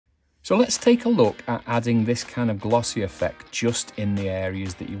So let's take a look at adding this kind of glossy effect just in the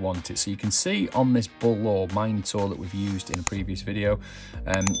areas that you want it. So you can see on this bull or minotaur that we've used in a previous video,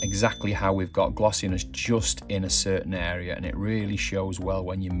 exactly how we've got glossiness just in a certain area, and it really shows well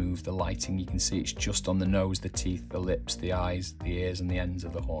when you move the lighting. You can see it's just on the nose, the teeth, the lips, the eyes, the ears, and the ends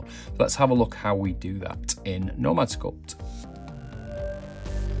of the horn. So let's have a look how we do that in Nomad Sculpt.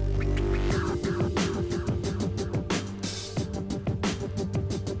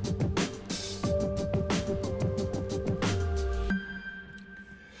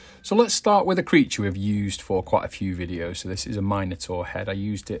 So let's start with a creature we've used for quite a few videos. So this is a Minotaur head. I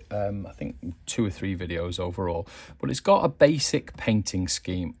used it, I think 2 or 3 videos overall, but it's got a basic painting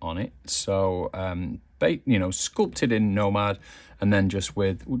scheme on it. So, you know, sculpted in Nomad, and then just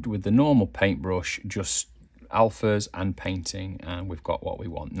with the normal paintbrush, just alphas and painting, and we've got what we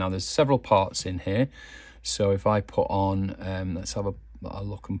want. Now there's several parts in here. So if I put on, let's have a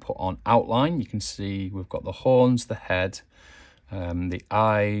look and put on outline, you can see we've got the horns, the head, the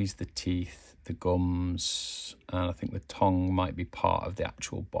eyes, the teeth, the gums, and I think the tongue might be part of the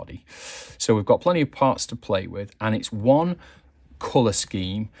actual body. So we've got plenty of parts to play with, and it's one colour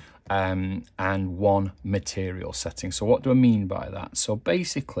scheme and one material setting. So what do I mean by that? So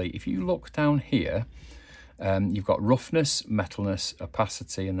basically, if you look down here, you've got roughness, metalness,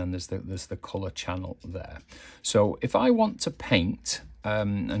 opacity, and then there's the colour channel there. So if I want to paint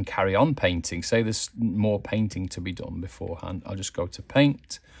and carry on painting, say there's more painting to be done beforehand, I'll just go to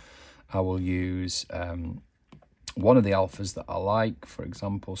paint. I will use one of the alphas that I like, for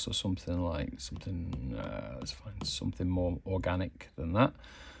example, so let's find something more organic than that.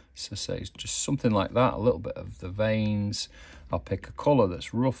 So say it's just something like that, a little bit of the veins. I'll pick a colour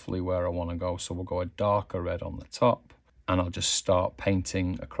that's roughly where I want to go, so we'll go a darker red on the top, and I'll just start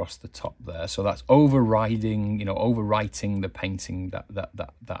painting across the top there. So that's overwriting the painting that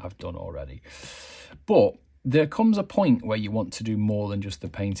I've done already. But there comes a point where you want to do more than just the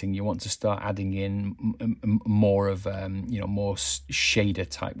painting. You want to start adding in more of, more shader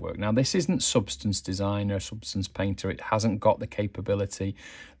type work. Now, this isn't Substance Designer, Substance Painter. It hasn't got the capability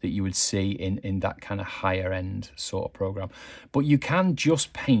that you would see in that kind of higher end sort of program. But you can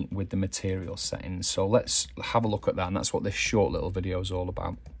just paint with the material settings. So let's have a look at that. And that's what this short little video is all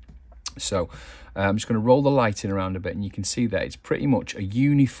about. So I'm just going to roll the lighting around a bit, and you can see that it's pretty much a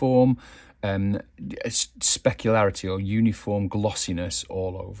uniform specularity or uniform glossiness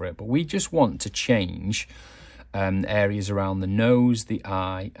all over it. But we just want to change areas around the nose, the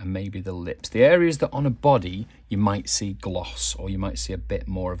eye, and maybe the lips. The areas that on a body you might see gloss, or you might see a bit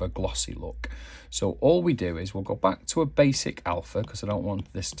more of a glossy look. So all we do is we'll go back to a basic alpha, because I don't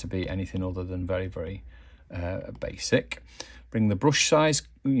want this to be anything other than very, very basic. Bring the brush size,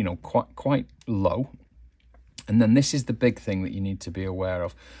 quite low. And then this is the big thing that you need to be aware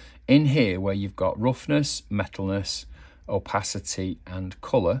of. In here, where you've got roughness, metalness, opacity, and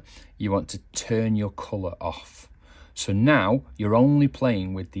colour, you want to turn your colour off. So now you're only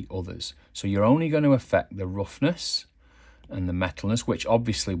playing with the others. So you're only going to affect the roughness and the metalness, which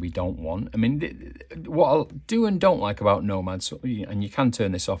obviously we don't want. I mean, what I'll do and don't like about Nomad, and you can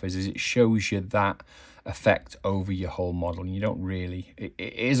turn this off, is it shows you that effect over your whole model, and you don't really, it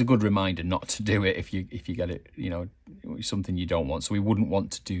is a good reminder not to do it if you get it, something you don't want. So we wouldn't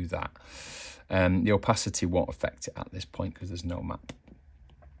want to do that. The opacity won't affect it at this point because there's no map.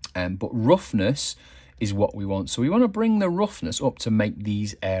 But roughness is what we want. So we want to bring the roughness up to make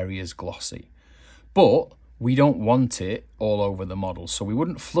these areas glossy, but we don't want it all over the model. So we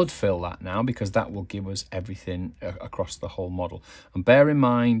wouldn't flood fill that now, because that will give us everything across the whole model. And bear in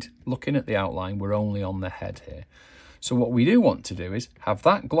mind, looking at the outline, we're only on the head here. So what we do want to do is have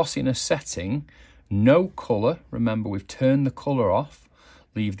that glossiness setting, no colour. Remember, we've turned the colour off.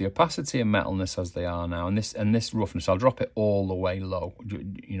 Leave the opacity and metalness as they are now. And this roughness, I'll drop it all the way low,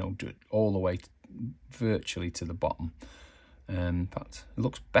 all the way virtually to the bottom. In fact, it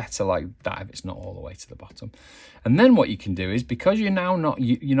looks better like that if it's not all the way to the bottom. And then what you can do is, because you're now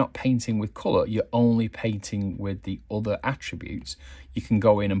you're not painting with colour, you're only painting with the other attributes, you can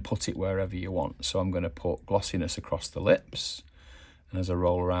go in and put it wherever you want. So I'm going to put glossiness across the lips, and as I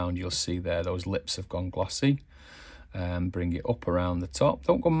roll around, you'll see there those lips have gone glossy. Bring it up around the top.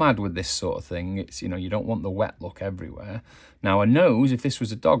 Don't go mad with this sort of thing. It's, you don't want the wet look everywhere. Now a nose, if this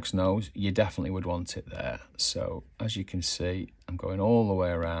was a dog's nose, you definitely would want it there. So as you can see, I'm going all the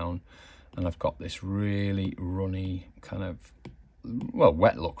way around, and I've got this really runny kind of, well,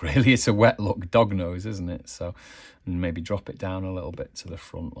 wet look really. It's a wet look dog nose, isn't it? So, and maybe drop it down a little bit to the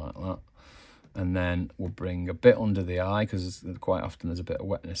front like that. And then we'll bring a bit under the eye, because quite often there's a bit of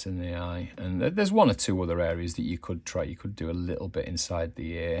wetness in the eye. And there's one or two other areas that you could try. You could do a little bit inside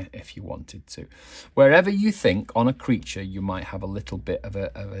the ear if you wanted to. Wherever you think on a creature you might have a little bit of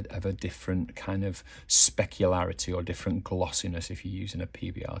a different kind of specularity or different glossiness, if you're using a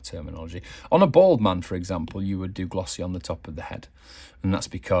PBR terminology. On a bald man, for example, you would do glossy on the top of the head. And that's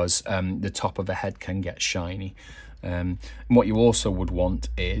because the top of a head can get shiny. And what you also would want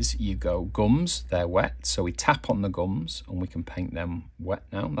is you go gums, they're wet, so we tap on the gums and we can paint them wet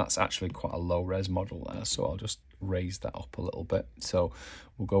now. That's actually quite a low res model there, so I'll just raise that up a little bit. So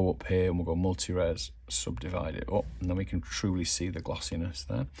we'll go up here and we'll go multi-res, subdivide it up, and then we can truly see the glossiness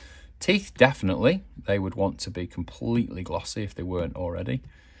there. Teeth, definitely, they would want to be completely glossy if they weren't already.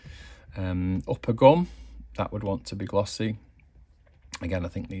 Upper gum, that would want to be glossy. Again, I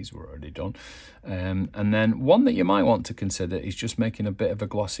think these were already done. And then one that you might want to consider is just making a bit of a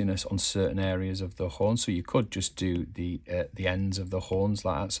glossiness on certain areas of the horn. So you could just do the ends of the horns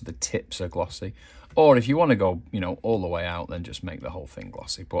like that, so the tips are glossy. Or if you want to go, you know, all the way out, then just make the whole thing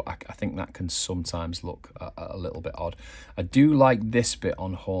glossy. But I think that can sometimes look a little bit odd. I do like this bit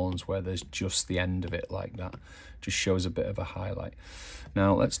on horns where there's just the end of it like that. Just shows a bit of a highlight.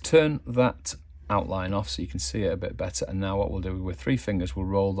 Now let's turn that outline off so you can see it a bit better. And now what we'll do with 3 fingers, we'll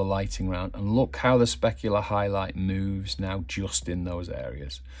roll the lighting around and look how the specular highlight moves now just in those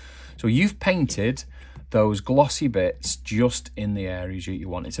areas. So you've painted those glossy bits just in the areas you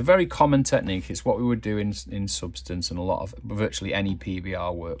want. It's a very common technique. It's what we would do in Substance and a lot of virtually any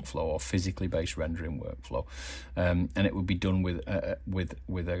PBR workflow or physically based rendering workflow, and it would be done with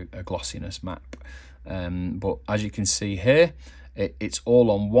a glossiness map. But as you can see here, it's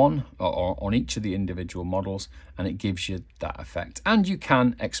all on one or on each of the individual models, and it gives you that effect. And you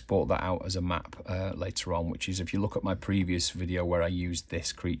can export that out as a map later on, which is, if you look at my previous video where I used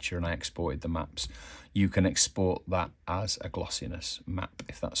this creature and I exported the maps, you can export that as a glossiness map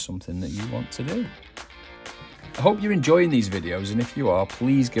if that's something that you want to do. I hope you're enjoying these videos, and if you are,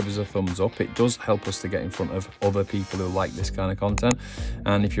 please give us a thumbs up. It does help us to get in front of other people who like this kind of content.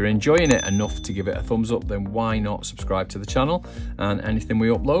 And if you're enjoying it enough to give it a thumbs up, then why not subscribe to the channel? And anything we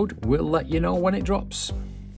upload, we'll let you know when it drops.